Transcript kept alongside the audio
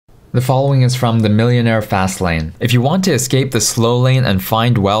The following is from The Millionaire Fast Lane. If you want to escape the slow lane and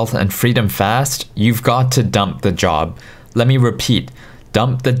find wealth and freedom fast, you've got to dump the job. Let me repeat.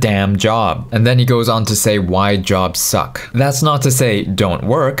 Dump the damn job. And then he goes on to say why jobs suck. That's not to say don't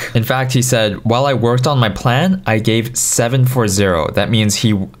work. In fact, he said, while I worked on my plan, I gave 7 for 0. That means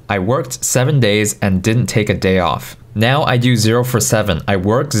I worked 7 days and didn't take a day off. Now I do 0 for 7. I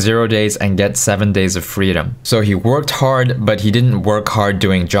work 0 days and get 7 days of freedom. So he worked hard, but he didn't work hard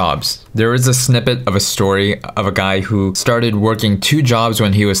doing jobs. There is a snippet of a story of a guy who started working 2 jobs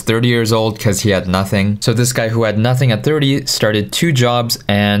when he was 30 years old because he had nothing. So this guy who had nothing at 30 started 2 jobs,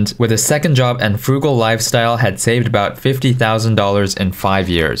 and with a second job and frugal lifestyle had saved about $50,000 in 5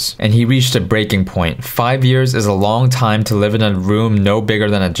 years. And he reached a breaking point. 5 years is a long time to live in a room no bigger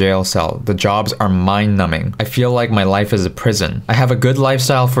than a jail cell. The jobs are mind-numbing. I feel like my life is a prison. I have a good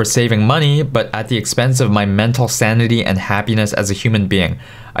lifestyle for saving money, but at the expense of my mental sanity and happiness as a human being.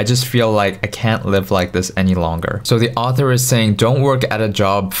 I just feel like I can't live like this any longer. So the author is saying don't work at a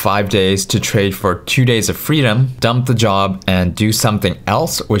job 5 days to trade for 2 days of freedom, dump the job and do something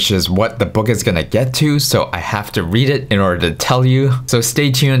else, which is what the book is gonna get to, so I have to read it in order to tell you. So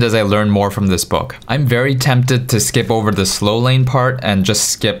stay tuned as I learn more from this book. I'm very tempted to skip over the slow lane part and just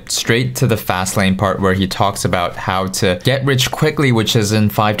skip straight to the fast lane part where he talks about how to get rich quickly, which is in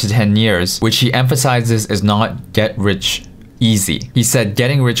 5 to 10 years, which he emphasizes is not get rich easy. He said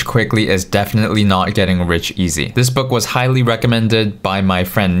getting rich quickly is definitely not getting rich easy. This book was highly recommended by my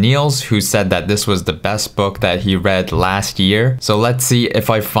friend Niels, who said that this was the best book that he read last year. So let's see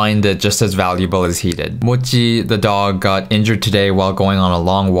if I find it just as valuable as he did. Mochi, the dog, got injured today while going on a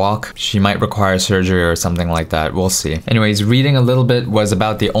long walk. She might require surgery or something like that. We'll see. Anyways, reading a little bit was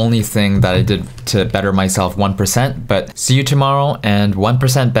about the only thing that I did to better myself 1%, but see you tomorrow and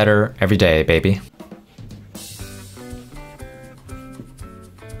 1% better every day, baby.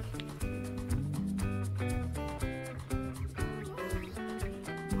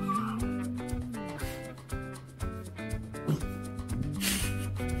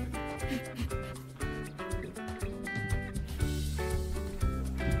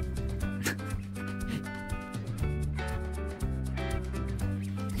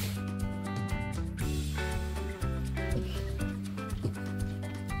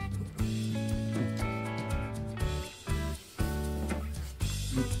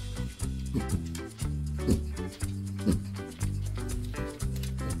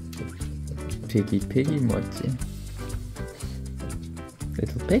 Piggy Mochi.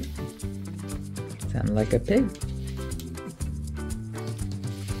 Little pig. Sound like a pig.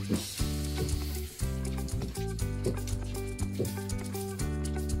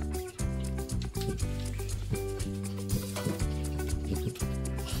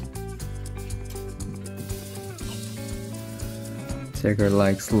 Tigger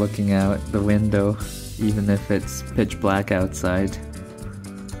likes looking out the window, even if it's pitch black outside.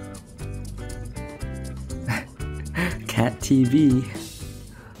 Cat TV.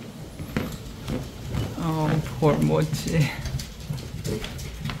 Oh, poor Mochi.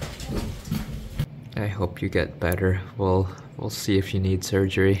 I hope you get better. We'll see if you need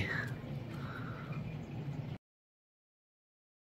surgery.